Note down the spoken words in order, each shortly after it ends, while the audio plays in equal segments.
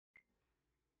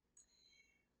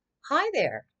Hi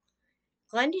there,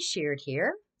 Glenda Sheard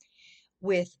here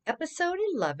with episode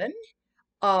 11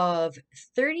 of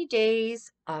 30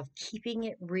 Days of Keeping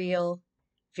It Real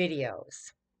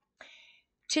videos.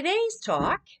 Today's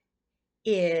talk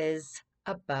is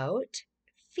about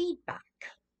feedback.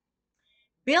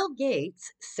 Bill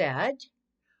Gates said,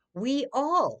 "We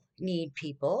all need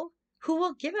people who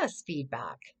will give us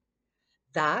feedback.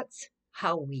 That's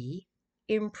how we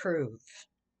improve."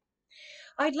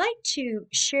 I'd like to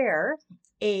share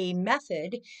a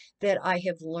method that I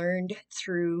have learned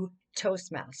through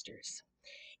Toastmasters.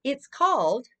 It's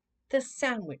called the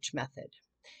sandwich method.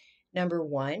 Number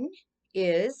one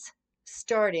is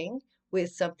starting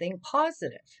with something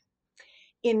positive.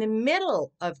 In the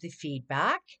middle of the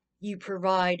feedback, you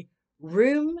provide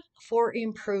room for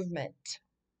improvement,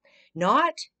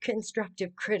 not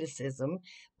constructive criticism,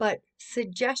 but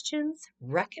suggestions,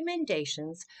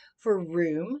 recommendations for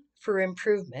room for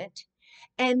improvement.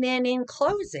 And then in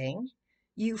closing,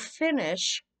 you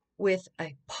finish with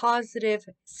a positive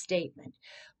statement,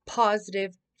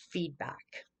 positive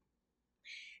feedback.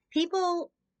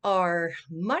 People are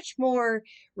much more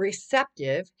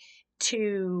receptive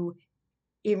to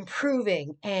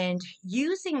improving and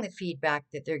using the feedback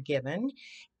that they're given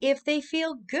if they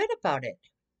feel good about it.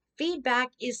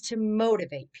 Feedback is to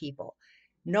motivate people,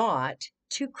 not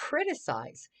to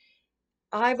criticize.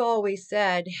 I've always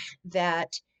said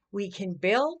that we can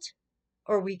build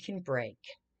or we can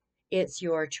break. It's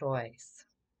your choice.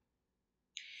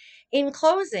 In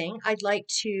closing, I'd like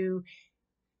to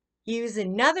use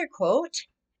another quote,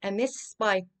 and this is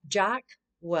by Jack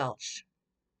Welch.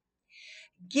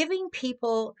 Giving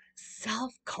people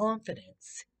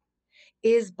self-confidence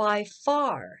is by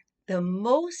far the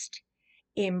most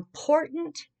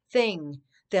important thing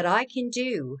that I can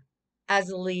do as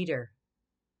a leader,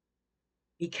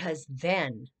 because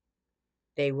then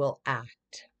they will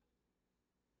act.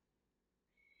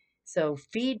 So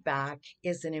feedback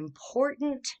is an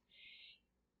important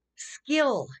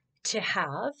skill to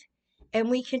have, and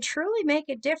we can truly make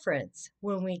a difference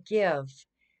when we give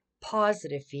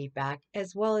positive feedback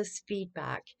as well as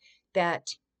feedback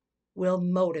that will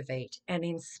motivate and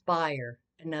inspire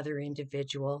another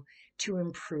individual to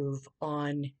improve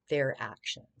on their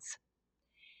actions.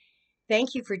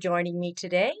 Thank you for joining me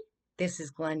today. This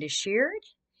is Glenda Sheard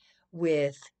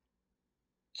with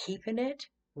Keeping It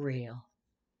Real.